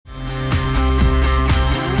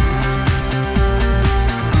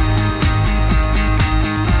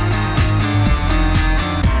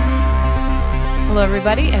Hello,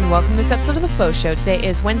 everybody, and welcome to this episode of the FauxShow. Today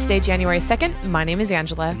is Wednesday, January 2nd. My name is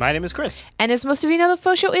Angela. And my name is Chris. And as most of you know, the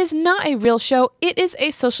FauxShow is not a real show. It is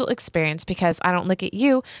a social experience because I don't look at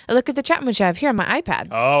you. I look at the chat which I have here on my iPad.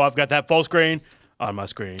 Oh, I've got that full screen on my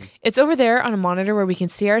screen. It's over there on a monitor where we can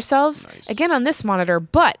see ourselves. Nice. Again, on this monitor,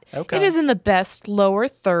 but it is in the best lower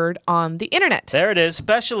third on the internet. There it is,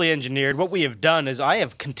 specially engineered. What we have done is I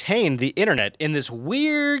have contained the internet in this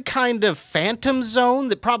weird kind of phantom zone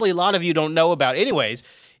that probably a lot of you don't know about. Anyways,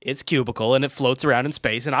 it's cubicle and it floats around in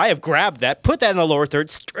space, and I have grabbed that, put that in the lower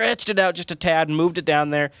third, stretched it out just a tad, and moved it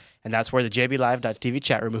down there, and that's where the jblive.tv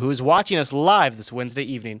chat room, who is watching us live this Wednesday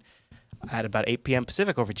evening at about 8 p.m.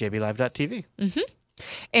 Pacific over jblive.tv. Mm-hmm.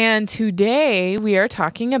 And today we are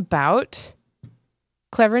talking about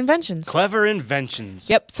clever inventions. Clever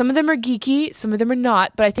inventions. Yep. Some of them are geeky, some of them are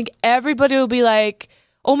not, but I think everybody will be like,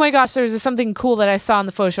 oh my gosh, there's something cool that I saw on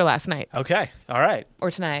the FauxShow last night. Okay. All right.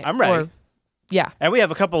 Or tonight. I'm ready. Yeah. And we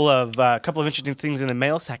have a couple of interesting things in the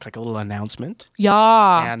mail sack, like a little announcement.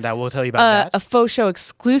 Yeah. And we'll tell you about that. A FauxShow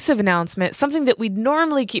exclusive announcement, something that we'd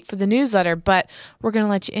normally keep for the newsletter, but we're going to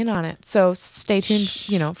let you in on it. So stay tuned,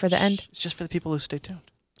 for the end. It's just for the people who stay tuned.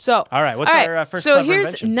 So, all right. What's our first clever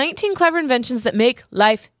invention? So here's 19 clever inventions that make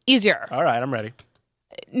life easier. All right. I'm ready.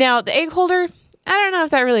 Now, the egg holder, I don't know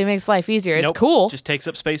if that really makes life easier. It's cool. Just takes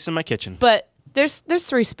up space in my kitchen. But there's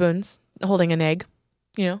 3 spoons holding an egg,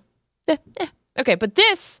 Okay, but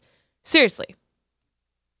this, seriously.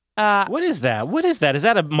 What is that? What is that? Is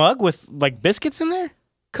that a mug with, like, biscuits in there?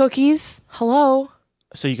 Cookies. Hello.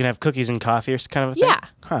 So you can have cookies and coffee or kind of a thing? Yeah.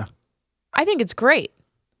 Huh. I think it's great.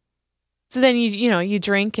 So then you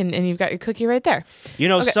drink and you've got your cookie right there.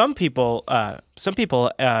 Okay. Some people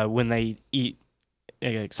when they eat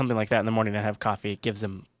something like that in the morning and have coffee, it gives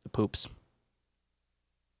them the poops.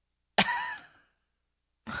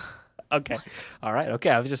 Okay. All right. Okay.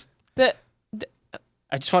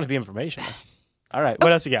 I just want to be informational. All right.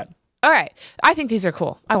 What else you got? All right. I think these are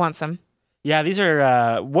cool. I want some. Yeah, these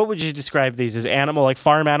are, what would you describe these as?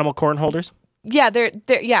 Farm animal corn holders? Yeah, they're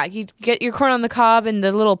you get your corn on the cob and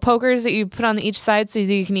the little pokers that you put on each side so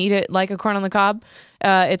that you can eat it like a corn on the cob.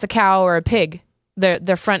 It's a cow or a pig.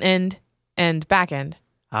 They're front end and back end.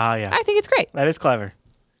 Ah, yeah. I think it's great. That is clever.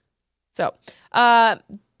 So,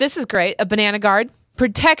 this is great. A banana guard.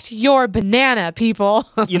 Protect your banana, people.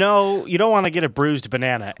 You don't want to get a bruised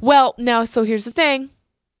banana. Well, now, so here's the thing.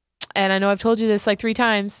 And I know I've told you this like 3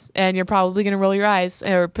 times, and you're probably going to roll your eyes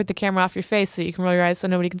or put the camera off your face so you can roll your eyes so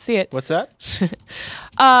nobody can see it. What's that?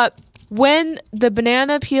 When the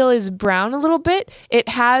banana peel is brown a little bit,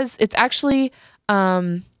 it's actually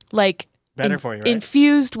better for you, right?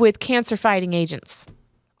 Infused with cancer-fighting agents.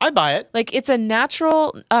 I buy it. Like, it's a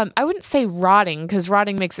natural, I wouldn't say rotting, because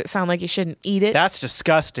rotting makes it sound like you shouldn't eat it. That's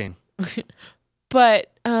disgusting.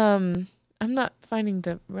 But I'm not finding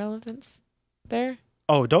the relevance there.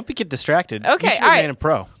 Oh, don't get distracted. Okay, you should all right. remain a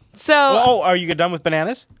pro. So, are you done with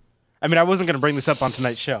bananas? I mean, I wasn't going to bring this up on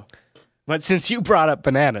tonight's show, but since you brought up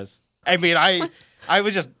bananas, I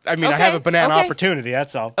have a banana opportunity.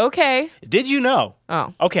 That's all. Okay. Did you know?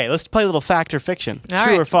 Oh. Okay, let's play a little fact or fiction. All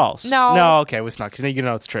True right. or false? No. No, okay, well, it's not, because you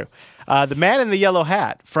know it's true. The man in the yellow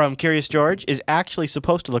hat from Curious George is actually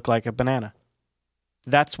supposed to look like a banana.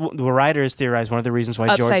 That's what the writer has theorized, one of the reasons why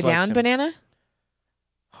George likes him. Upside down banana?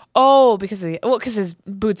 Oh, because his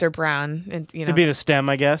boots are brown, and It'd be the stem,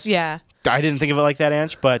 I guess. Yeah. I didn't think of it like that,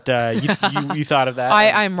 Ange, but you thought of that.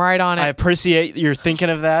 I'm right on it. I appreciate your thinking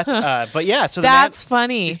of that. But yeah, so that's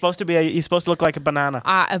funny. He's supposed to look like a banana.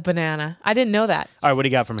 A banana. I didn't know that. All right, what do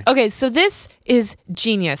you got for me? Okay, so this is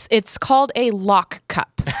genius. It's called a lock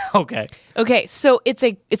cup. Okay. Okay, so it's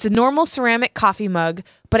a normal ceramic coffee mug,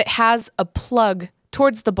 but it has a plug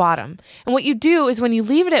towards the bottom. And what you do is when you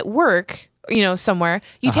leave it at work, somewhere,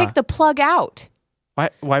 you take the plug out.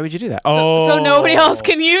 Why would you do that? So nobody else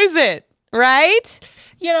can use it, right?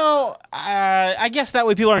 I guess that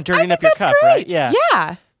way people aren't dirtying up your cup, great. right? Yeah.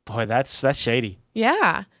 Yeah. Boy, that's shady.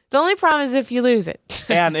 Yeah. The only problem is if you lose it.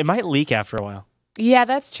 And it might leak after a while. Yeah,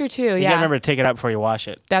 that's true too. You gotta remember to take it out before you wash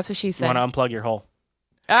it. That's what she said. You want to unplug your hole.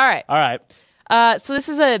 All right. All right. So this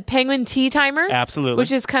is a penguin tea timer. Absolutely.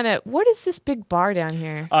 Which is kind of, what is this big bar down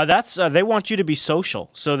here? That's they want you to be social.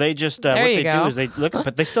 So they just what they do is they look up,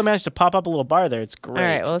 but they still manage to pop up a little bar there. It's great. All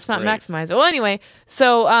right. Well, let's not maximize it. Well, anyway,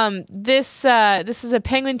 so this is a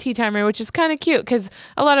penguin tea timer, which is kind of cute because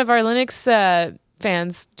a lot of our Linux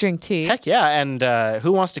fans drink tea. Heck yeah, and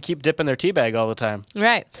who wants to keep dipping their tea bag all the time?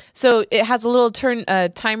 Right. So it has a little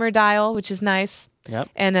timer dial, which is nice. Yep.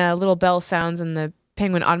 And a little bell sounds, and the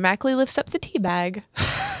penguin automatically lifts up the tea bag.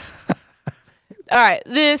 All right,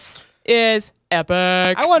 this is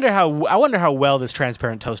epic. I wonder how well this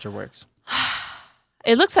transparent toaster works.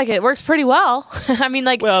 It looks like it works pretty well. I mean,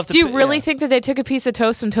 like, Well, do you really think that they took a piece of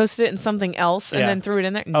toast and toasted it in something else and then threw it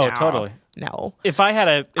in there? Oh, No. totally. No. If I had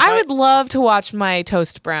a... I would love to watch my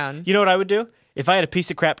toast brown. You know what I would do? If I had a piece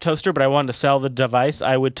of crap toaster, but I wanted to sell the device,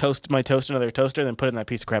 I would toast my toaster in another toaster and then put it in that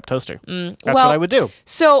piece of crap toaster. That's what I would do.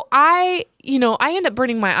 So I end up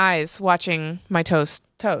burning my eyes watching my toast.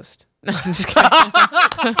 No, I'm just kidding.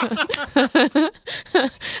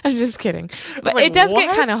 I'm just kidding. But like, it does get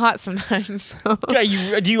what? kind of hot sometimes. So.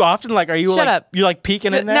 Yeah, do you often are you Shut up. You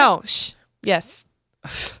peeking in there? No. Shh. Yes.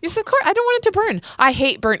 Yes, of course. I don't want it to burn. I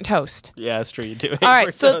hate burnt toast. Yeah, that's true. You do. All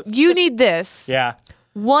right, so you need this. Yeah.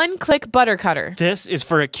 One-click butter cutter. This is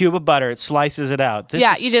for a cube of butter. It slices it out.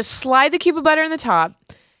 You just slide the cube of butter in the top,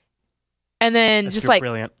 and then just like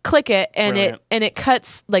brilliant. Click it, and it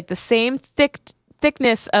cuts like the same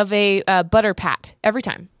thickness of a butter pat every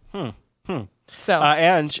time.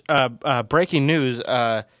 So breaking news.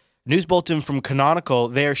 News bulletin from Canonical.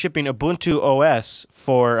 They are shipping Ubuntu OS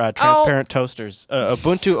for transparent toasters.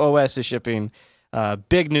 Ubuntu OS is shipping.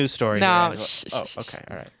 Big news story. No. Here. Okay.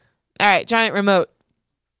 All right. All right. Giant remote.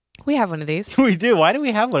 We have one of these. We do. Why do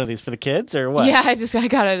we have one of these for the kids or what? Yeah, I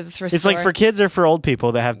got it at the thrift It's store. like for kids or for old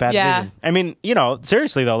people that have bad vision. I mean,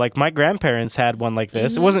 seriously though, like my grandparents had one like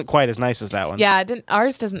this. It wasn't quite as nice as that one. Yeah,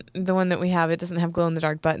 ours doesn't. The one that we have, it doesn't have glow in the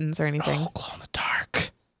dark buttons or anything. Oh, glow in the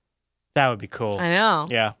dark. That would be cool. I know.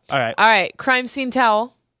 Yeah. All right. All right. Crime scene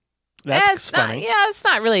towel. That's funny. It's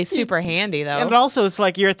not really super handy though. And also, it's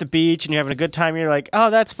like you're at the beach and you're having a good time. You're like, oh,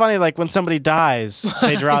 that's funny. Like when somebody dies,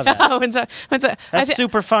 they draw that. That's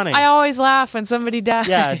super funny. I always laugh when somebody dies.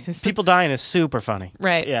 Yeah, people dying is super funny.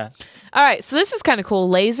 Right. Yeah. All right, so this is kind of cool.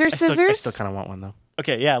 Laser scissors. I still kind of want one though.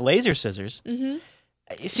 Okay, yeah, laser scissors.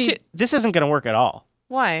 Mm-hmm. See, this isn't going to work at all.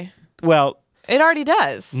 Why? Well, it already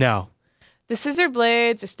does. No. The scissor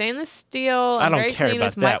blades are stainless steel. I don't very care clean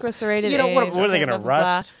about with that. Microserrated What are they going to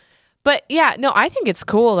rust? But yeah, no, I think it's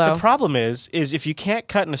cool though. The problem is if you can't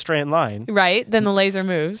cut in a straight line, right? Then the laser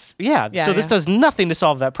moves. Yeah. So this does nothing to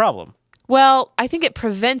solve that problem. Well, I think it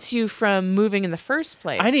prevents you from moving in the first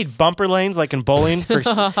place. I need bumper lanes like in bowling.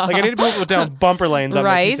 I need to put down bumper lanes on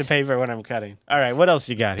my piece of paper when I'm cutting. All right, what else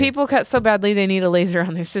you got here? People cut so badly they need a laser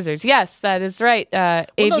on their scissors. Yes, that is right.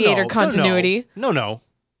 Aviator continuity. No.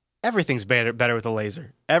 Everything's better with a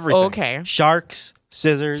laser. Everything. Okay. Sharks,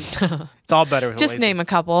 scissors. It's all better with a laser. Just name a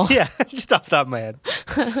couple. Yeah, just off the top of my head.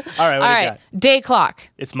 All right, what do you got? Day clock.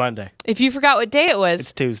 It's Monday. If you forgot what day it was,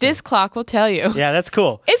 it's Tuesday. This clock will tell you. Yeah, that's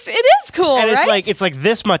cool. It is cool, and right? It's like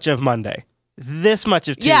this much of Monday. This much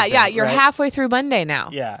of Tuesday. Yeah, you're halfway through Monday now.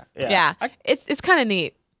 Yeah. It's kind of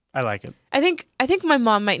neat. I like it. I think my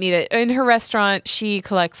mom might need it. In her restaurant, she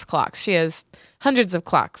collects clocks. She has hundreds of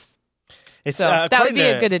clocks. So that would be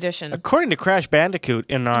a good addition. According to Crash Bandicoot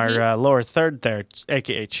in our lower third there,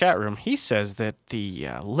 a.k.a. chat room, he says that the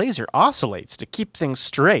laser oscillates to keep things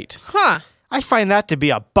straight. Huh. I find that to be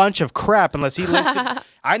a bunch of crap unless he links it.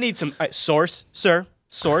 I need some source, sir.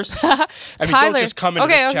 Source. I mean, don't just come into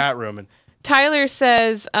this chat room. And Tyler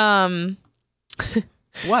says, what?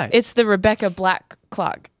 It's the Rebecca Black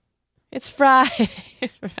clock. It's Friday.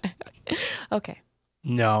 Okay.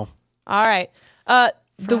 No. All right.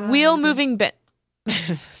 The wheel moving bench.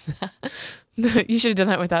 You should have done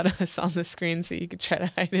that without us on the screen so you could try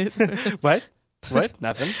to hide it. What?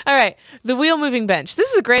 Nothing. All right. The wheel moving bench.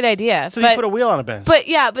 This is a great idea. So you put a wheel on a bench. But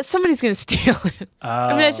somebody's going to steal it.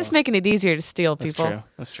 I mean, it's just making it easier to steal people.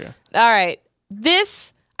 That's true. All right.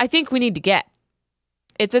 This, I think we need to get.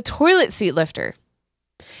 It's a toilet seat lifter.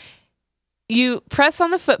 You press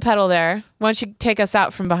on the foot pedal there. Why don't you take us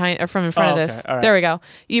out from behind or from in front of this? Right. There we go.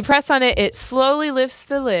 You press on it. It slowly lifts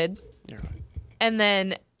the lid. And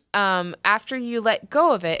then after you let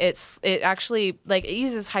go of it, it actually it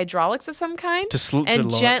uses hydraulics of some kind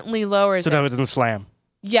and gently lowers it. So that it doesn't slam.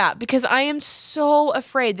 Yeah, because I am so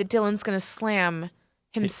afraid that Dylan's going to slam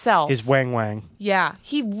himself. His wang. Yeah.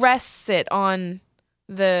 He rests it on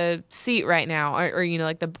the seat right now or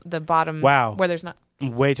like the bottom. Wow. Where there's not.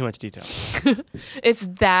 Way too much detail. It's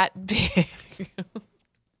that big.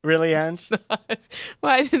 Really, Ange?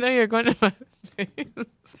 Well, I didn't know you were going to my face.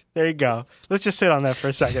 There you go. Let's just sit on that for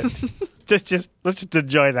a second. let's just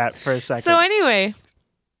enjoy that for a second. So anyway.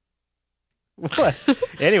 What?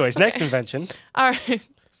 Anyways, next invention. All right.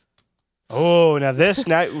 Oh, now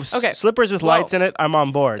slippers with lights in it. I'm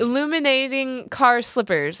on board. Illuminating car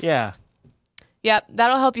slippers. Yeah. Yep,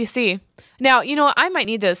 that'll help you see. Now, I might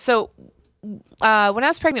need this. So when I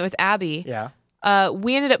was pregnant with Abby,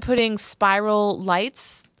 we ended up putting spiral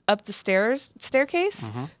lights up the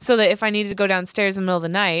staircase, so that if I needed to go downstairs in the middle of the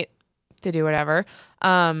night to do whatever,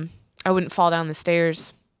 I wouldn't fall down the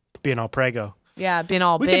stairs. Being all prego. Yeah, being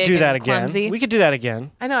all we big could do that and again. clumsy. We could do that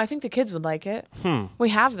again. I know. I think the kids would like it. We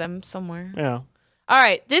have them somewhere. Yeah. All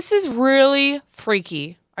right. This is really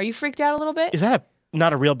freaky. Are you freaked out a little bit? Is that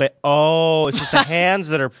not a real baby? Oh, it's just the hands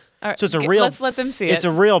that are... Right, so it's a real... Let's let them see it. It's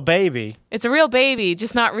a real baby. It's a real baby,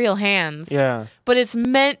 just not real hands. Yeah. But it's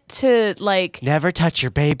meant to, like... Never touch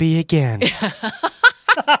your baby again.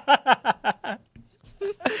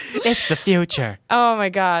 It's the future. Oh, my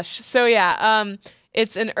gosh. So, yeah,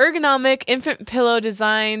 it's an ergonomic infant pillow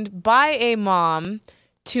designed by a mom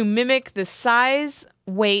to mimic the size,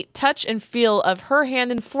 weight, touch, and feel of her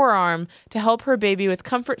hand and forearm to help her baby with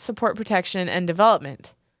comfort, support, protection, and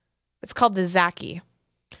development. It's called the Zaki.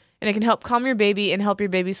 And it can help calm your baby and help your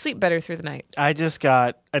baby sleep better through the night. I just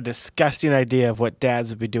got a disgusting idea of what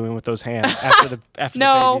dads would be doing with those hands after the babies.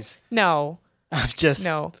 No. No.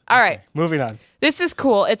 All right. Moving on. This is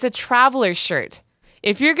cool. It's a traveler shirt.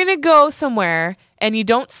 If you're going to go somewhere and you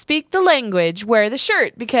don't speak the language, wear the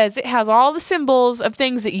shirt because it has all the symbols of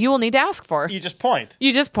things that you will need to ask for. You just point.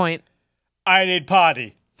 I need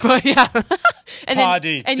potty. Yeah. And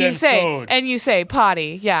potty. And you say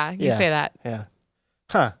potty. Yeah, you say that. Yeah.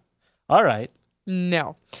 Huh. All right.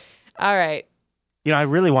 No. All right. You know, I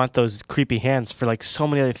really want those creepy hands for like so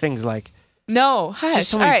many other things. Like no, hush. Just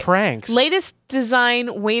so many pranks. Latest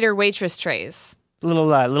design waiter waitress trays.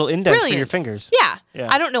 Little index for your fingers. Yeah.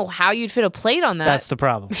 I don't know how you'd fit a plate on that. That's the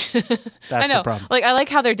problem. I know. The problem. Like I like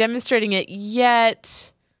how they're demonstrating it,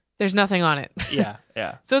 yet there's nothing on it. Yeah.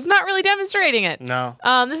 So it's not really demonstrating it. No.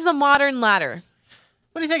 This is a modern ladder.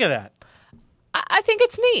 What do you think of that? I think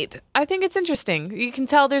it's neat. I think it's interesting. You can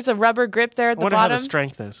tell there's a rubber grip there at the bottom. I wonder how the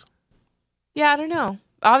strength is. Yeah, I don't know.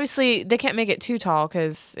 Obviously, they can't make it too tall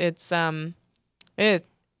because it's probably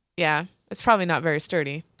not very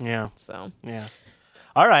sturdy. Yeah. So. Yeah.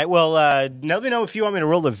 All right. Well, let me know if you want me to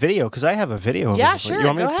roll the video because I have a video. Yeah, sure. Go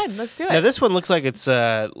ahead. Let's do it. Now this one looks like it's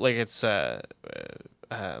about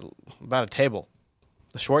a table,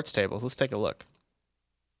 the Schwartz table. Let's take a look.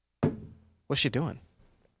 What's she doing?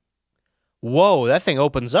 Whoa, that thing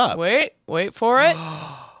opens up. Wait for it.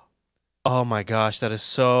 Oh my gosh, that is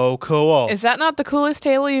so cool. Is that not the coolest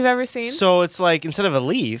table you've ever seen? So it's like, instead of a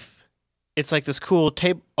leaf, it's like this cool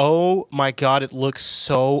table. Oh my God, it looks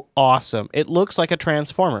so awesome. It looks like a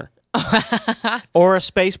transformer. Or a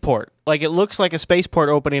spaceport. Like, it looks like a spaceport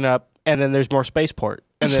opening up, and then there's more spaceport.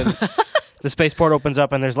 And then the spaceport opens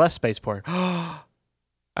up, and there's less spaceport. I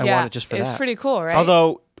want it just for that. It's pretty cool, right?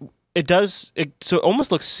 Although... so it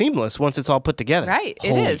almost looks seamless once it's all put together. Right,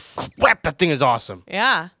 Holy it is. Crap, that thing is awesome.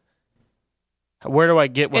 Yeah. Where do I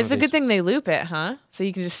get one of these? It's a good thing they loop it, huh? So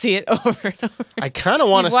you can just see it over and over. I kind of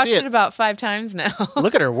want to see it. You've watched it about 5 times now.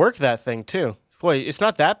 Look at her work that thing, too. Boy, it's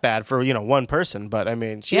not that bad for, one person, but, I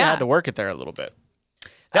mean, she had to work it there a little bit.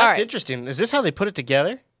 That's interesting. Is this how they put it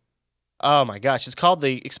together? Oh, my gosh. It's called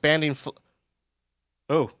the expanding...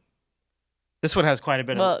 Oh. This one has quite a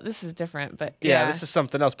bit of... Well, this is different, but yeah, this is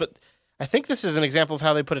something else. But I think this is an example of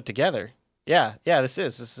how they put it together. Yeah, this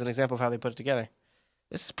is an example of how they put it together.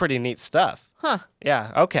 This is pretty neat stuff. Huh.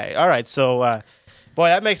 Yeah, okay. All right, so, boy,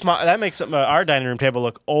 that makes our dining room table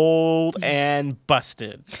look old and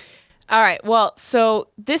busted. All right, well, so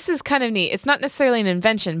this is kind of neat. It's not necessarily an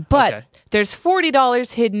invention, but there's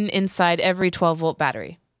 $40 hidden inside every 12-volt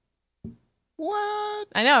battery. What?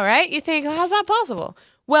 I know, right? You think, how's that possible?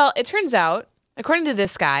 Well, it turns out, according to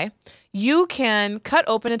this guy, you can cut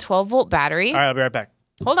open a 12-volt battery. All right, I'll be right back.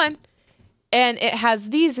 Hold on. And it has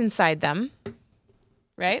these inside them,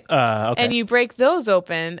 right? Okay. And you break those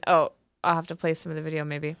open. Oh, I'll have to play some of the video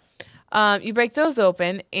maybe. You break those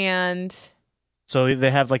open and... So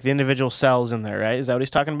they have like the individual cells in there, right? Is that what he's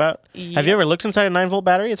talking about? Yeah. Have you ever looked inside a 9-volt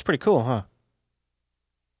battery? It's pretty cool, huh?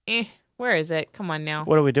 Where is it? Come on now.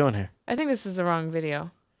 What are we doing here? I think this is the wrong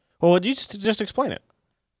video. Well, would you just explain it?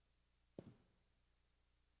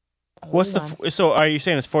 So are you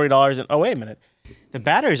saying it's $40? And, oh, wait a minute. The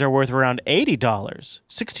batteries are worth around $80.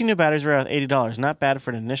 16 new batteries are around $80. Not bad for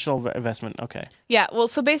an initial investment. Okay. Yeah, well,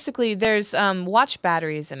 so basically there's watch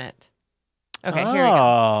batteries in it. Okay, here we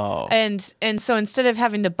go. And so instead of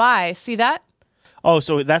having to buy, see that? Oh,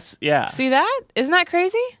 so that's, yeah. See that? Isn't that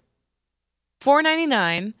crazy?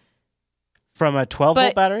 $4.99. From a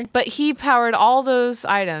 12-volt battery? But he powered all those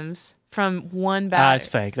items from one battery. It's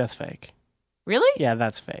fake. That's fake. Really? Yeah,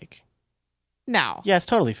 that's fake. No. Yeah, it's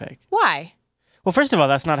totally fake. Why? Well, first of all,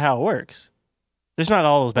 that's not how it works. There's not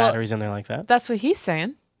all those batteries in there like that. That's what he's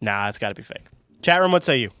saying. Nah, it's got to be fake. Chat room, what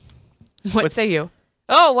say you? What say you?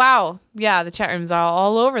 Oh, wow. Yeah, the chat room's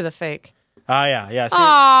all over the fake. Oh, yeah. See,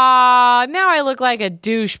 aw, now I look like a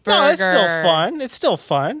douche burger. No, it's still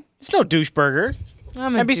fun. It's no douche burger.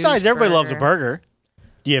 And besides, everybody loves a burger.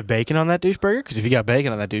 Do you have bacon on that douche burger? Because if you got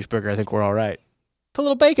bacon on that douche burger, I think we're all right. Put a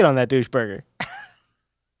little bacon on that douche burger.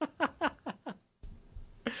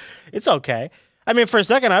 It's okay. I mean, for a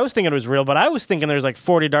second, I was thinking it was real, but I was thinking there's like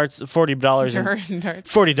 $40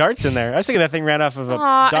 darts in there. I was thinking that thing ran off of a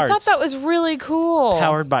darts. I thought that was really cool.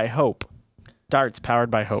 Powered by hope. Darts powered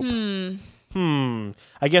by hope. I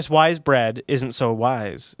guess wise bread isn't so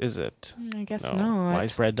wise, is it? I guess not.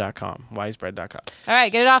 Wisebread.com. Wisebread.com. All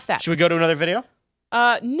right, get it off that. Should we go to another video?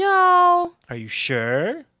 No. Are you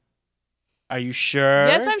sure? Are you sure?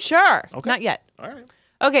 Yes, I'm sure. Okay. Not yet. All right.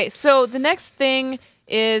 Okay, so the next thing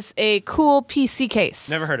is a cool PC case.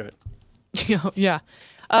 Never heard of it. Yeah.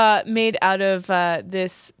 Made out of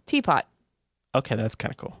this teapot. Okay, that's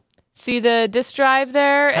kind of cool. See the disk drive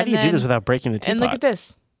there? How do you do this without breaking the teapot? And look at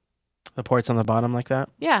this. The ports on the bottom like that?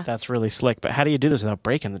 Yeah. That's really slick. But how do you do this without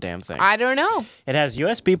breaking the damn thing? I don't know. It has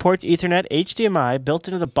USB ports, Ethernet, HDMI built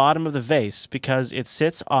into the bottom of the vase because it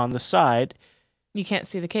sits on the side. You can't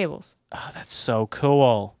see the cables. Oh, that's so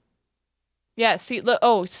cool. Yeah, see,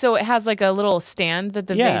 look, so it has like a little stand that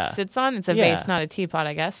the vase sits on. It's a vase, not a teapot,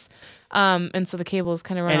 I guess. And so the cables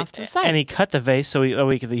kind of run off to the side. And he cut the vase so he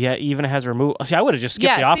even has removed. See, I would have just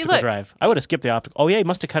skipped the optical drive. I would have skipped the optical. Oh, yeah, he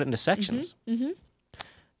must have cut it into sections.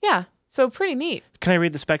 Yeah, so pretty neat. Can I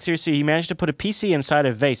read the specs here? See, he managed to put a PC inside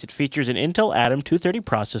a vase. It features an Intel Atom 230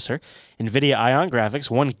 processor, NVIDIA Ion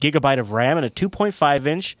graphics, 1 gigabyte of RAM, and a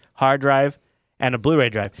 2.5-inch hard drive, and a Blu-ray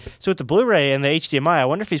drive. So with the Blu-ray and the HDMI, I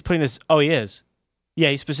wonder if he's putting this... Oh, he is. Yeah,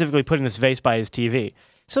 he's specifically putting this vase by his TV.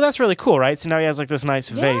 So that's really cool, right? So now he has like this nice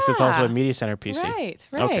vase that's also a media center PC. Right.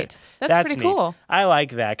 Okay. That's pretty neat. Cool. I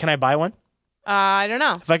like that. Can I buy one? I don't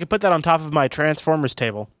know. If I could put that on top of my Transformers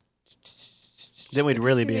table, then we'd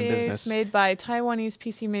really be in business. Made by Taiwanese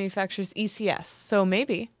PC manufacturers ECS. So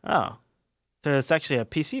maybe. Oh. So it's actually a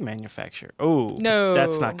PC manufacturer. Oh, no,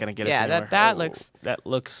 that's not going to get us anywhere. That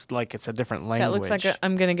looks like it's a different language. That looks like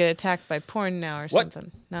I'm going to get attacked by porn now or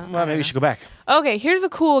something. No, well, maybe you should go back. Okay, here's a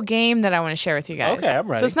cool game that I want to share with you guys. Okay, I'm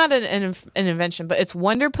ready. So it's not an invention, but it's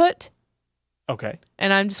Wonderput. Okay.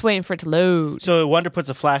 And I'm just waiting for it to load. So Wonderput's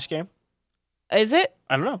a Flash game? Is it?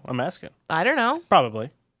 I don't know. I'm asking. I don't know.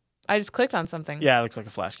 Probably. I just clicked on something. Yeah, it looks like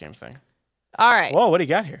a Flash game thing. All right. Whoa, what do you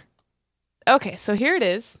got here? Okay, so here it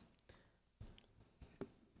is.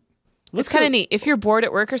 It's kind of neat. If you're bored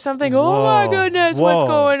at work or something, oh my goodness, what's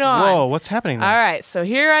going on? Whoa, what's happening there? All right, so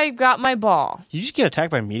here I got my ball. Did you just get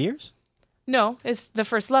attacked by meteors? No, it's the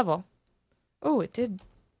first level. Oh, it did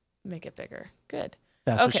make it bigger. Good.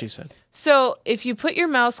 That's what she said. So if you put your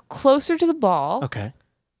mouse closer to the ball,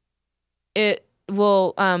 it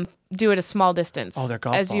will do it a small distance. Oh, they're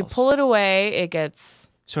golf balls. As you pull it away, it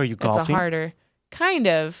gets... So are you golfing? It's a harder... Kind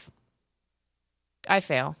of. I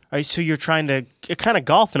fail. So you're trying to kind of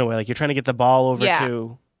golf in a way, like you're trying to get the ball over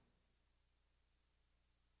to.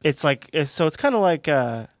 It's like so. It's kind of like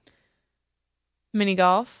mini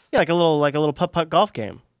golf. Yeah, like a little putt golf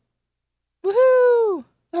game. Woohoo!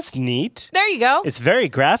 That's neat. There you go. It's very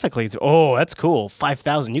graphically. That's cool.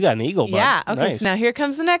 5,000. You got an eagle, bud. Yeah. Okay. Nice. So now here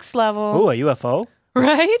comes the next level. Oh, a UFO.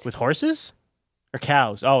 Right. With horses or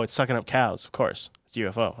cows? Oh, it's sucking up cows. Of course, it's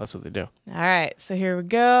UFO. That's what they do. All right. So here we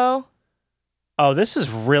go. Oh, this is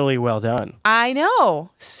really well done. I know.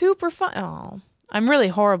 Super fun. Oh, I'm really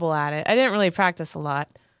horrible at it. I didn't really practice a lot.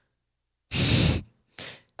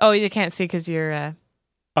 Oh, you can't see because you're...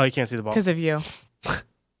 oh, you can't see the ball. Because of you.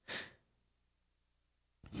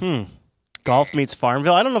 Golf meets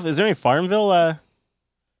Farmville. I don't know if... Is there any Farmville...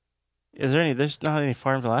 There's not any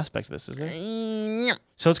Farmville aspect to this, is there?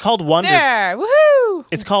 So it's called Wonder... There! Woohoo!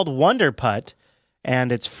 It's called Wonderput.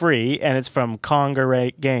 And it's free, and it's from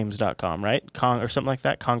congregategames.com, right? Or something like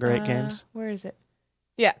that? Congregate Games? Where is it?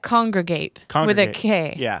 Yeah, Congregate. With a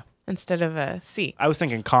K. Yeah. Instead of a C. I was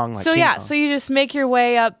thinking Kong like So King Kong. So you just make your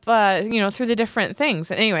way up, through the different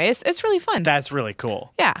things. Anyway, it's really fun. That's really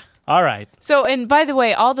cool. Yeah. All right. So, and by the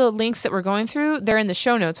way, all the links that we're going through, they're in the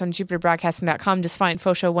show notes on JupiterBroadcasting.com. Just find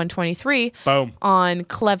FauxShow 123. Boom. On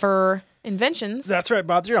Clever Inventions. That's right.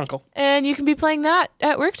 Bob's your uncle. And you can be playing that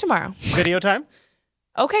at work tomorrow. Video time?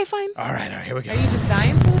 Okay, fine. All right, here we go. Are you just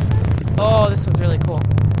dying for this one? Oh, this one's really cool.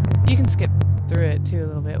 You can skip through it, too, a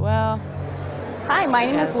little bit. Well... Hi, my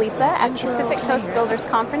name is Lisa at Pacific Coast Builders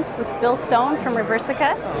Conference with Bill Stone from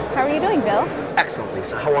Reversica. How are you doing, Bill? Excellent,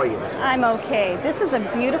 Lisa. How are you this morning? I'm okay. This is a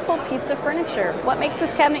beautiful piece of furniture. What makes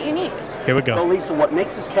this cabinet unique? Here we go. Well, Lisa, what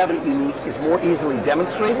makes this cabinet unique is more easily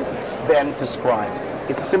demonstrated than described.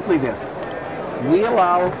 It's simply this. We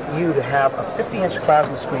allow you to have a 50-inch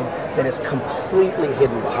plasma screen that is completely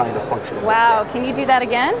hidden behind a functional Wow, bookcase. can you do that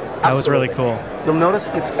again? That was really cool. You'll notice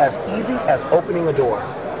it's as easy as opening a door.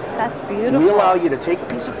 That's beautiful. We allow you to take a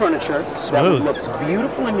piece of furniture that would look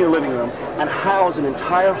beautiful in your living room and house an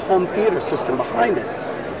entire home theater system behind it.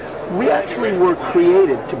 We actually were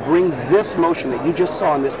created to bring this motion that you just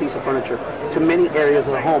saw in this piece of furniture to many areas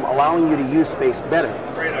of the home, allowing you to use space better.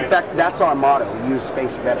 In fact, that's our motto, use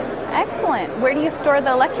space better. Excellent. Where do you store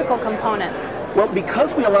the electrical components? Well,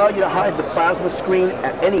 because we allow you to hide the plasma screen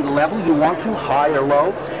at any level you want to, high or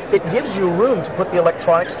low, it gives you room to put the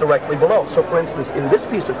electronics directly below. So for instance, in this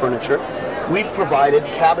piece of furniture, we've provided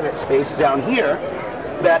cabinet space down here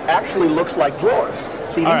that actually looks like drawers.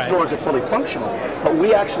 See, these drawers are fully functional, but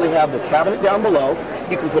we actually have the cabinet down below.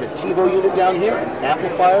 You can put a TiVo unit down here, an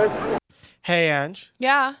amplifier. Hey, Ange.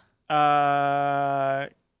 Yeah. Can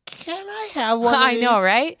I have one of these? I know,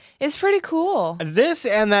 right? It's pretty cool. This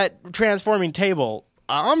and that transforming table,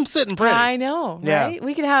 I'm sitting pretty. I know, right? Yeah.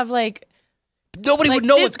 We could have like... Nobody would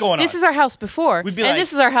know what's going on. This is our house before, We'd be and like,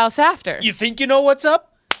 this is our house after. You think you know what's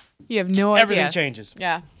up? You have no idea. Everything changes.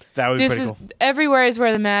 Yeah. That would be pretty cool. Everywhere is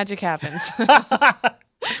where the magic happens. All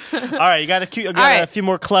right, you got a few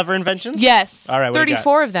more clever inventions? Yes. All right, what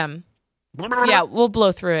 34 of them. Yeah, we'll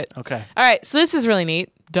blow through it. Okay. All right, so this is really neat.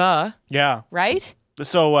 Duh. Yeah. Right?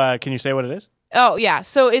 So can you say what it is? Oh, yeah.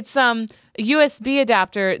 So it's a USB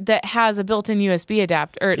adapter that has a built-in USB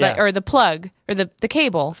adapter, or the plug, or the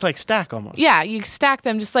cable. It's like stack almost. Yeah, you stack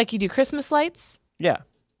them just like you do Christmas lights. Yeah.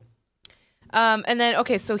 And then,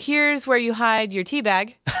 okay, so here's where you hide your tea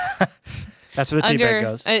bag. That's where the tea bag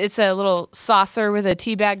goes. It's a little saucer with a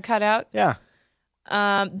tea bag cut out. Yeah.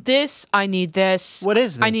 I need this. What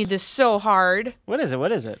is this? I need this so hard. What is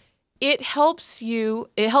it? It helps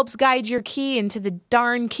guide your key into the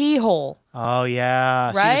darn keyhole. Oh, yeah.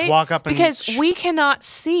 Right? So you just walk up and... Because we cannot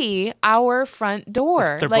see our front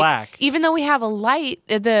door. They're black. Even though we have a light,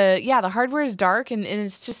 the hardware is dark and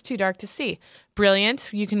it's just too dark to see. Brilliant.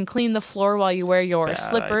 You can clean the floor while you wear your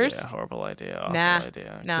slippers. Horrible idea. Awful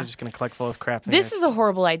idea. Nah. They're just going to collect full of crap. This is a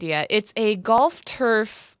horrible idea. It's a golf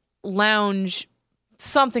turf lounge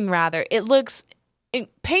something rather. It looks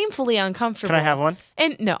painfully uncomfortable. Can I have one?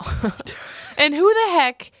 And no. And who the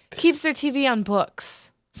heck keeps their TV on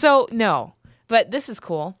books? So no. But this is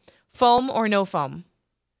cool. Foam or no foam?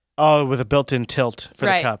 Oh, with a built-in tilt for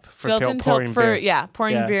the cup. For built-in pouring tilt for beer.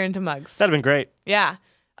 Pouring beer into mugs. That'd have been great. Yeah.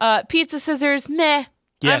 Pizza scissors, meh.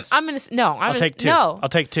 Yes. I'll take two. No. I'll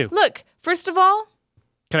take two. Look, first of all.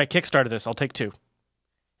 Can I Kickstarter this? I'll take two.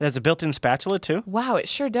 It has a built-in spatula too. Wow, it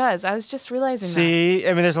sure does. I was just realizing that. See,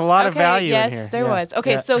 I mean, there's a lot of value in here. Yes, there was.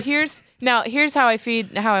 Okay, so here's how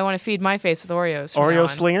I want to feed my face with Oreos. Oreo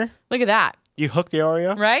slinger. Look at that. You hook the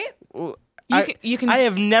Oreo, right? You can. I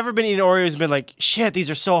have never been eating Oreos and been like, shit, these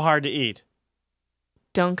are so hard to eat.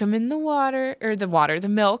 Dunk them in the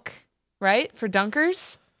milk, right? For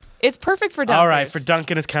dunkers, it's perfect for dunkers. All right, for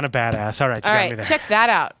dunking, it's kind of badass. All right, all right, check that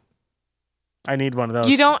out. I need one of those.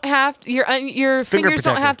 You don't have your fingers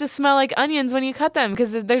don't have to smell like onions when you cut them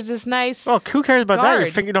because there's this nice. Well, who cares about that?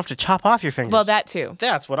 Your finger, you don't have to chop off your fingers. Well, that too.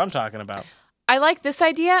 That's what I'm talking about. I like this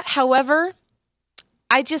idea. However,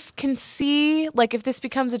 I just can see, like, if this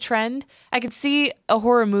becomes a trend, I could see a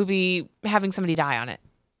horror movie having somebody die on it.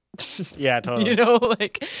 Yeah, totally. You know,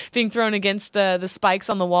 like being thrown against the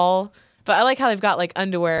spikes on the wall. But I like how they've got like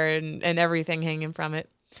underwear and everything hanging from it.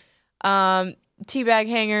 Teabag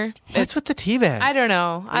hanger. What's with the teabag? I don't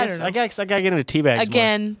know. I don't know. I gotta get into teabags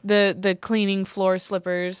again, more. The cleaning floor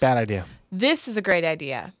slippers. Bad idea. This is a great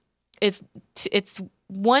idea. It's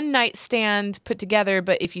one nightstand put together,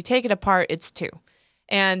 but if you take it apart, it's two.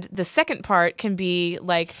 And the second part can be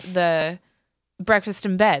like the breakfast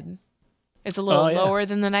in bed. It's a little lower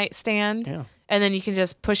than the nightstand. Yeah. And then you can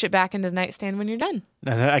just push it back into the nightstand when you're done.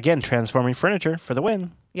 And again, transforming furniture for the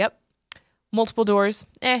win. Yep. Multiple doors.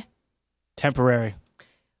 Temporary.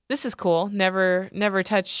 This is cool. Never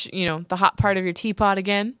touch, the hot part of your teapot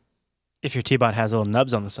again. If your teapot has little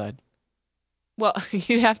nubs on the side. Well,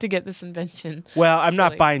 you'd have to get this invention. Well, I'm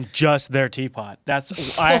not buying just their teapot.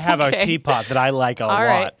 I have a teapot that I like a lot.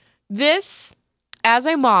 Right. This, as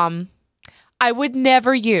a mom, I would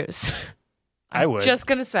never use. I would. Just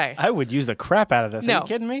going to say. I would use the crap out of this. No, are you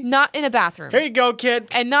kidding me? Not in a bathroom. Here you go, kid.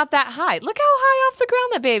 And not that high. Look how high off the ground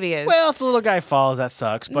that baby is. Well, if the little guy falls, that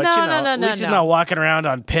sucks. But, at least he's not walking around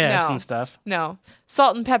on piss and stuff. No.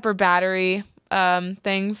 Salt and pepper battery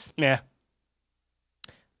things. Yeah.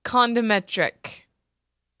 Condometric.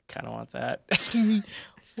 Kind of want that.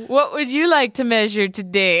 What would you like to measure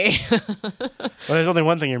today? Well, there's only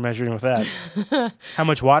one thing you're measuring with that. How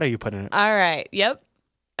much water you put in it. All right. Yep.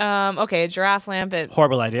 Okay, a giraffe lamp.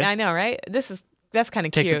 Horrible idea. I know, right? That's kind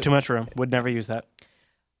of cute. Takes up too much room. Would never use that.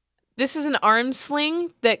 this is an arm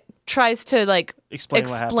sling that tries to like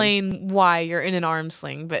explain why you're in an arm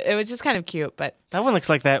sling, but it was just kind of cute. But that one looks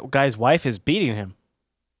like that guy's wife is beating him.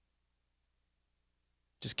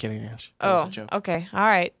 Just kidding, Ash. That was a joke. Okay, all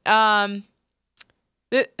right.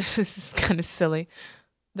 This is kind of silly.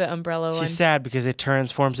 The umbrella one. She's sad because it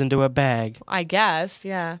transforms into a bag. I guess,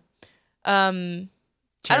 yeah. Chairman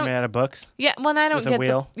out of books. Yeah, well, I don't get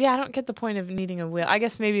wheel. I don't get the point of needing a wheel. I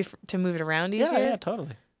guess maybe to move it around easier. Yeah,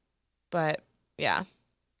 totally. But yeah,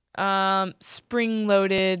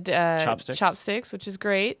 spring-loaded chopsticks, which is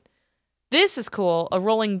great. This is cool. A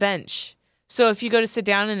rolling bench. So if you go to sit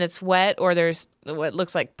down and it's wet or there's what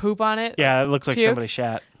looks like poop on it. Yeah, it looks like somebody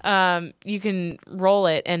shat. You can roll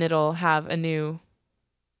it and it'll have a new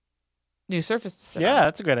surface to sit on. Yeah,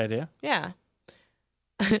 that's a good idea. Yeah.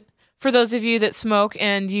 For those of you that smoke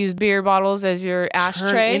and use beer bottles as your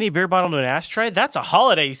ashtray. Turn any beer bottle into an ashtray? That's a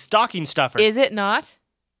holiday stocking stuffer. Is it not?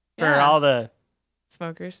 For all the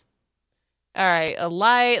smokers. All right, a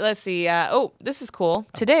light. Let's see. This is cool.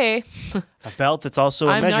 Today, a belt that's also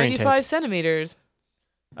a measuring tape. 95 centimeters.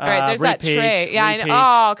 All right, there's that repeat, tray. Yeah, repeat. I know.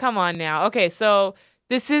 Oh, come on now. Okay, so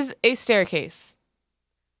this is a staircase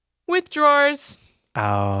with drawers.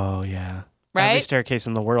 Oh, yeah. Right? Every staircase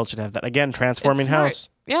in the world should have that. Again, transforming house.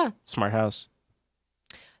 Yeah. Smart house.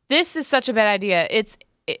 This is such a bad idea. It's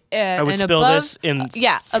I would spill this in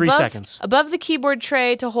 3 seconds. Above the keyboard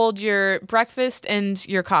tray to hold your breakfast and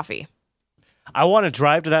your coffee. I want to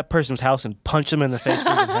drive to that person's house and punch them in the face for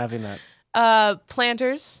even having that.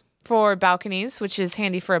 Planters for balconies, which is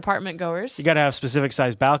handy for apartment goers. You got to have specific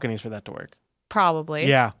size balconies for that to work. Probably.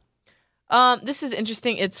 Yeah. This is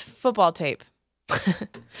interesting. It's football tape.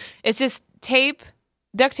 It's just tape,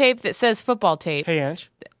 duct tape that says football tape. Hey, Ange.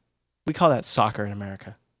 We call that soccer in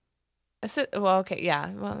America. Well, okay,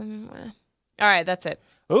 yeah. Well, all right, that's it.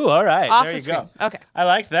 Ooh, all right. Off there the you screen. go. Okay. I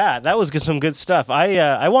like that. That was some good stuff.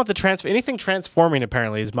 I want the anything transforming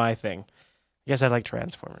apparently is my thing. I guess I like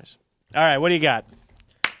Transformers. All right, what do you got?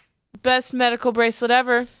 Best medical bracelet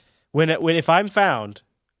ever. If I'm found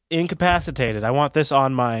incapacitated, I want this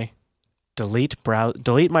on my delete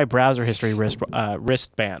my browser history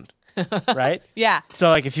wristband. Right? Yeah. So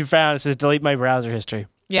like if you found it says delete my browser history.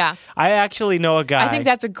 Yeah. I actually know a guy. I think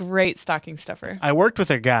that's a great stocking stuffer. I worked with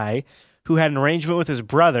a guy who had an arrangement with his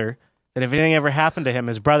brother that if anything ever happened to him,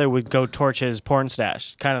 his brother would go torch his porn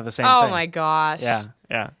stash. Kind of the same thing. Oh my gosh.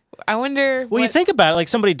 Yeah. I wonder. Well, you think about it, like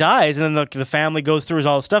somebody dies and then the family goes through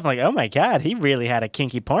all the stuff. Like, oh my God, he really had a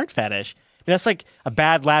kinky porn fetish. I mean, that's like a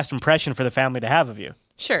bad last impression for the family to have of you.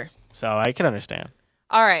 Sure. So I can understand.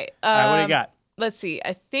 All right. What do you got? Let's see.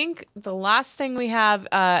 I think the last thing we have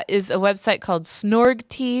is a website called Snorg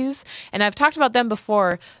Tees, and I've talked about them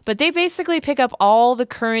before, but they basically pick up all the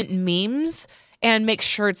current memes and make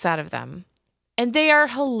shirts out of them. And they are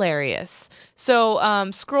hilarious. So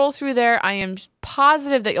scroll through there. I am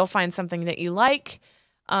positive that you'll find something that you like.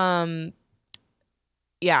 Yeah.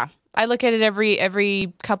 I look at it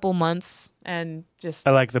every couple months and just...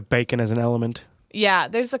 I like the bacon as an element. Yeah,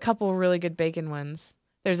 there's a couple really good bacon ones.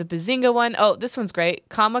 There's a Bazinga one. Oh, this one's great.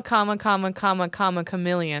 Comma,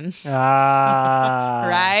 chameleon. Ah.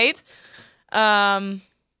 Right?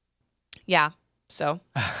 Yeah, so.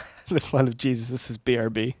 The fun of Jesus, this is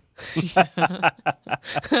BRB.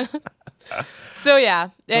 So, yeah,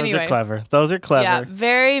 anyway. Those are clever. Yeah,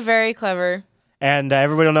 very, very clever. And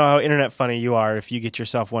everybody will know how internet funny you are if you get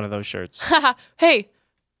yourself one of those shirts. Hey,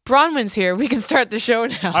 Bronwyn's here. We can start the show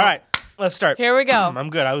now. All right, let's start. Here we go.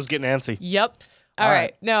 I'm good. I was getting antsy. Yep. All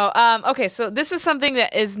right. No. Okay. So this is something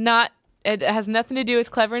that is not. It has nothing to do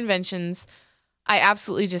with clever inventions. I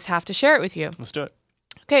absolutely just have to share it with you. Let's do it.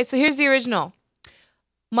 Okay. So here's the original.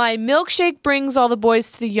 My milkshake brings all the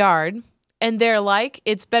boys to the yard, and they're like,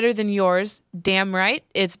 "It's better than yours." Damn right,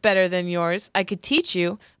 it's better than yours. I could teach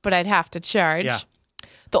you, but I'd have to charge. Yeah.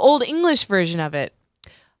 The Old English version of it.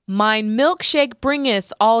 Mine milkshake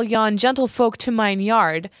bringeth all yon gentlefolk to mine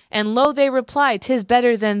yard, and lo they reply, "'Tis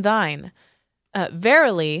better than thine."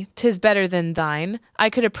 Verily, 'tis better than thine. I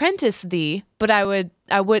could apprentice thee, but I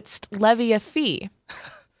wouldst levy a fee.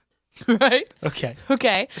 Right?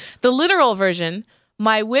 Okay. The literal version,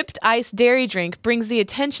 my whipped ice dairy drink brings the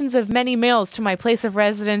attentions of many males to my place of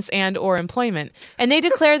residence and or employment, and they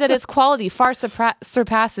declare that its quality far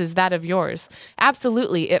surpasses that of yours.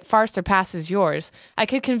 Absolutely, it far surpasses yours. I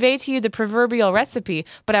could convey to you the proverbial recipe,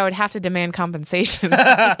 but I would have to demand compensation.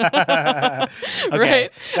 Okay. Right?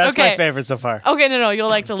 That's my favorite so far. Okay, no, you'll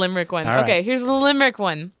like the limerick one. All right. Okay, here's the limerick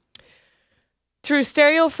one. Through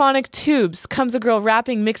stereophonic tubes comes a girl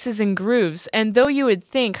rapping mixes and grooves, and though you would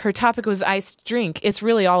think her topic was iced drink, it's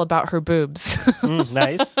really all about her boobs.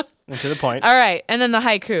 Nice. And to the point. All right, and then the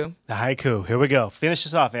haiku. The haiku. Here we go. Finish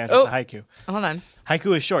this off, Andrew. The haiku. Hold on.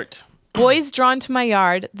 Haiku is short. Boys drawn to my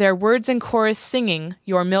yard, their words in chorus singing,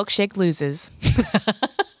 your milkshake loses.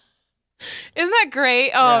 Isn't that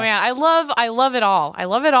great? Oh, man. I love it all. I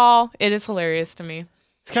love it all. It is hilarious to me.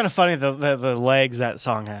 It's kind of funny the legs that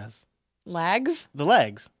song has. Legs? The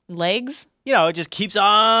legs. Legs? You know, it just keeps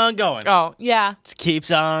on going. Oh, yeah. Just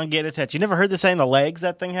keeps on getting attention. You never heard the saying, the legs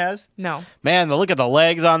that thing has? No. Man, look at the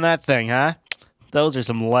legs on that thing, huh? Those are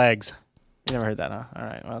some legs. You never heard that, huh? All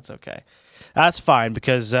right, well, that's okay. That's fine,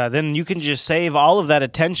 because then you can just save all of that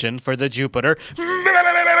attention for the Jupiter. Yeah.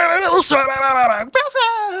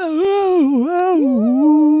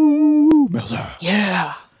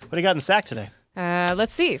 What do you got in the sack today?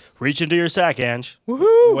 Let's see. Reach into your sack, Ange.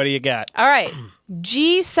 Woohoo! What do you got? All right.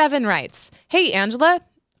 G7 writes, hey, Angela,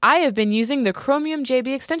 I have been using the Chromium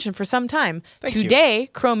JB extension for some time. Thank you. Today,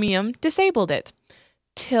 Chromium disabled it.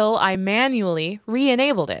 Till I manually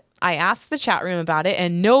re-enabled it. I asked the chat room about it,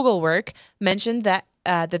 and Noglework mentioned that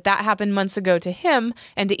that happened months ago to him,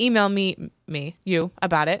 and to email you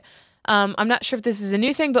about it. I'm not sure if this is a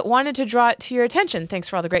new thing, but wanted to draw it to your attention. Thanks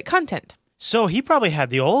for all the great content. So he probably had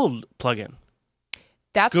the old plugin.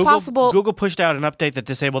 That's possible. Google pushed out an update that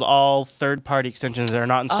disabled all third-party extensions that are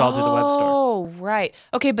not installed through the web store. Oh, right.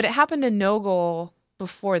 Okay, but it happened to Nogle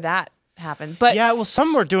before that happened. But yeah, well,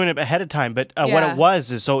 some were doing it ahead of time, but what it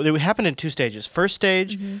was is, so it happened in two stages. First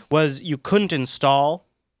stage was you couldn't install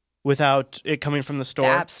without it coming from the store.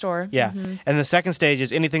 The App Store. Yeah. And the second stage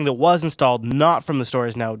is anything that was installed not from the store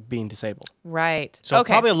is now being disabled. Right. So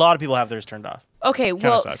probably a lot of people have theirs turned off. Okay,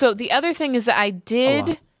 well, so the other thing is that I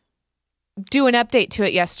did do an update to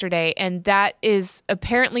it yesterday, and that is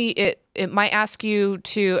apparently it might ask you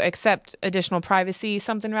to accept additional privacy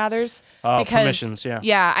something rathers. Oh, permissions, yeah.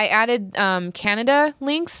 Yeah, I added Canada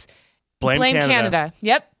links. Blame Canada.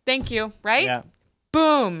 Yep, thank you. Right? Yeah.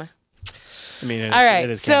 Boom. I mean, all right.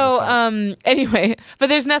 It is so, anyway, but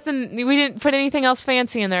there's nothing. We didn't put anything else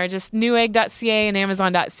fancy in there. Just newegg.ca and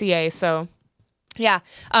Amazon.ca. So, yeah.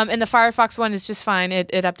 And the Firefox one is just fine.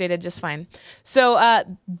 It updated just fine. So,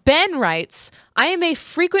 Ben writes, I am a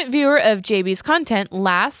frequent viewer of JB's content.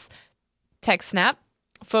 Last, TechSnap,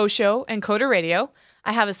 FauxShow, and Coder Radio.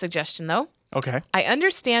 I have a suggestion though. Okay. I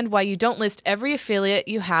understand why you don't list every affiliate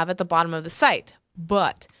you have at the bottom of the site,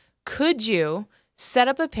 but could you set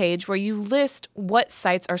up a page where you list what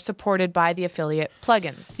sites are supported by the affiliate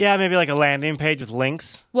plugins? Yeah, maybe like a landing page with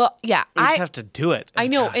links. Well, yeah. We just have to do it. I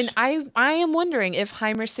know, and I am wondering if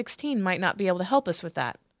Heimer16 might not be able to help us with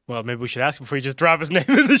that. Well, maybe we should ask him before you just drop his name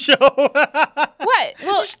in the show. What?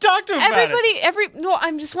 Well, just talk to him about it. No,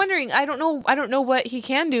 I'm just wondering. I don't know what he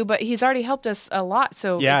can do, but he's already helped us a lot.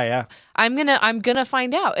 So yeah. I'm gonna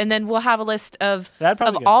find out, and then we'll have a list of good.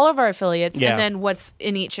 all of our affiliates, Yeah. and then what's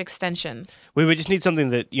in each extension. We would just need something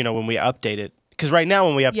that, when we update it, because right now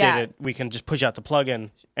when we update it, we can just push out the plugin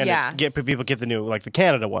and people get the new, like the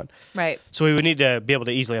Canada one. Right. So we would need to be able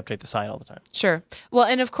to easily update the site all the time. Sure. Well,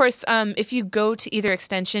 and of course, if you go to either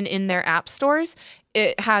extension in their app stores,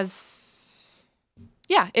 it has,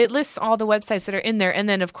 it lists all the websites that are in there, and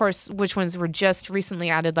then of course which ones were just recently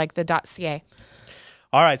added, like the .ca.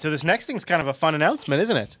 All right, so this next thing's kind of a fun announcement,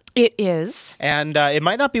 isn't it? It is. And it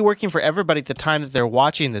might not be working for everybody at the time that they're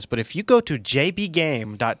watching this, but if you go to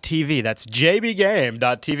jbgame.tv, that's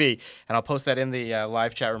jbgame.tv, and I'll post that in the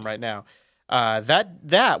live chat room right now,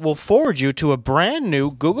 that will forward you to a brand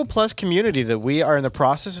new Google Plus community that we are in the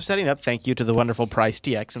process of setting up. Thank you to the wonderful Price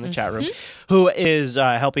DX in the chat room, who is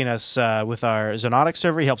helping us with our Zonotic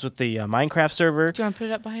server. He helps with the Minecraft server. Do you want to put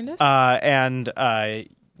it up behind us?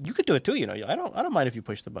 You could do it too, I don't mind if you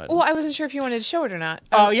push the button. Well, I wasn't sure if you wanted to show it or not.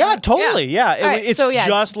 Oh, yeah, totally. Yeah. Right, it's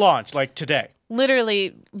just launched, like today.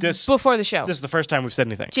 Literally before the show. This is the first time we've said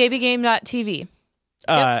anything. jbgame.tv.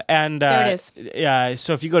 And there it is. Yeah,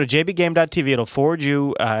 so if you go to jbgame.tv, it'll forward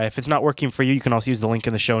you. If it's not working for you, you can also use the link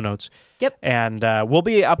in the show notes. Yep. And we'll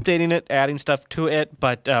be updating it, adding stuff to it.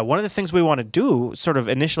 But one of the things we want to do, sort of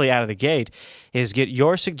initially out of the gate, is get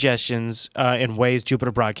your suggestions in ways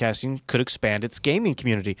Jupiter Broadcasting could expand its gaming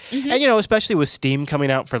community. And, especially with Steam coming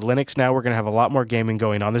out for Linux now, we're going to have a lot more gaming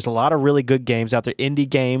going on. There's a lot of really good games out there, indie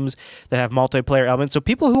games that have multiplayer elements. So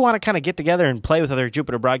people who want to kind of get together and play with other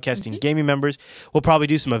Jupiter Broadcasting gaming members will probably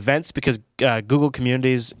do some events because Google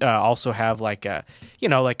Communities also have like a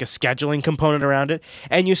scheduling component around it.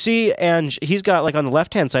 And you see, and he's got like on the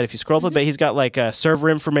left-hand side, if you scroll up a bit, he's got like server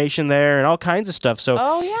information there and all kinds of stuff.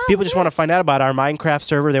 So people just want to find out about our Minecraft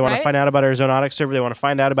server. They want to find out about our Zonotic server. They want to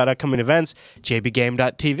find out about upcoming events.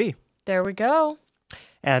 jbgame.tv. There we go.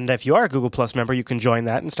 And if you are a Google Plus member, you can join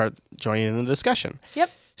that and start joining in the discussion. Yep.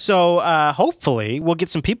 So hopefully we'll get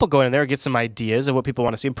some people going in there, get some ideas of what people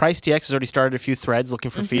want to see. And Price TX has already started a few threads looking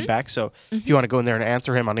for feedback. So if you want to go in there and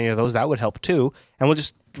answer him on any of those, that would help too. And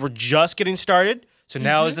we're just getting started. So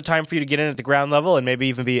now is the time for you to get in at the ground level and maybe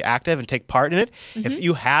even be active and take part in it. If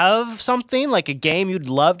you have something like a game you'd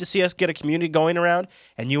love to see us get a community going around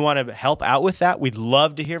and you want to help out with that, we'd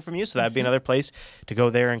love to hear from you. So that'd be another place to go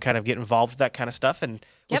there and kind of get involved with that kind of stuff. And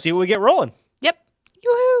we'll see what we get rolling. Yep.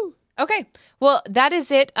 Yoo-hoo. Okay. Well, that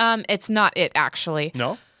is it. It's not it, actually.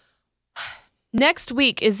 No? Next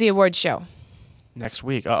week is the award show. Next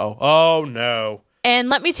week? Uh-oh. Oh, no. And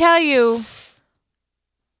let me tell you,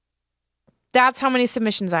 that's how many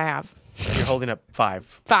submissions I have. You're holding up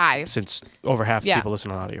 5. 5. Since over half the people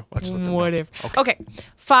listen on audio. Whatever. Okay.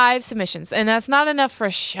 5 submissions. And that's not enough for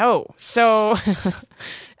a show. So...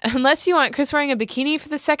 Unless you want Chris wearing a bikini for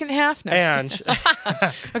the second half. No, and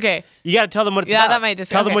okay. You got to tell them what it's about. Yeah, that might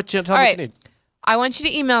just tell them what you need. I want you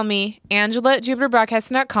to email me,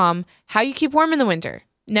 Angela@JupiterBroadcasting.com, how you keep warm in the winter.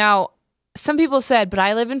 Now, some people said, but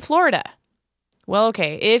I live in Florida. Well,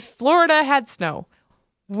 okay. If Florida had snow,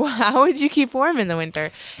 how would you keep warm in the winter?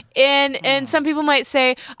 And some people might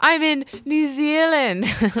say, I'm in New Zealand.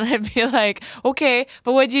 I'd be like, okay,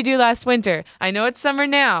 but what'd you do last winter? I know it's summer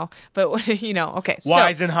now, but okay.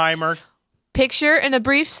 Weisenheimer. So, picture and a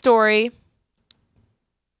brief story.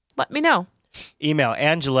 Let me know. Email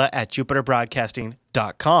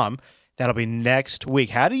Angela@JupiterBroadcasting.com. That'll be next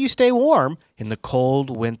week. How do you stay warm in the cold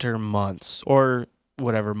winter months or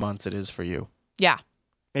whatever months it is for you? Yeah.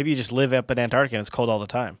 Maybe you just live up in Antarctica and it's cold all the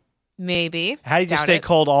time. Maybe. How do you just stay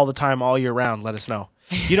cold all the time, all year round? Let us know.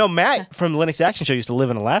 You know, Matt from the Linux Action Show used to live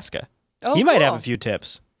in Alaska. Oh, he might have a few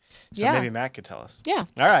tips. So yeah. Maybe Matt could tell us. Yeah.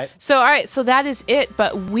 All right. So that is it,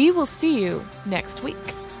 but we will see you next week.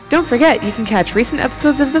 Don't forget, you can catch recent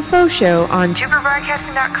episodes of The Faux Show on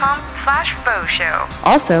JupiterBroadcasting.com/FauxShow.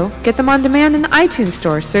 Also, get them on demand in the iTunes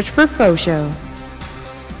store. Search for Faux Show.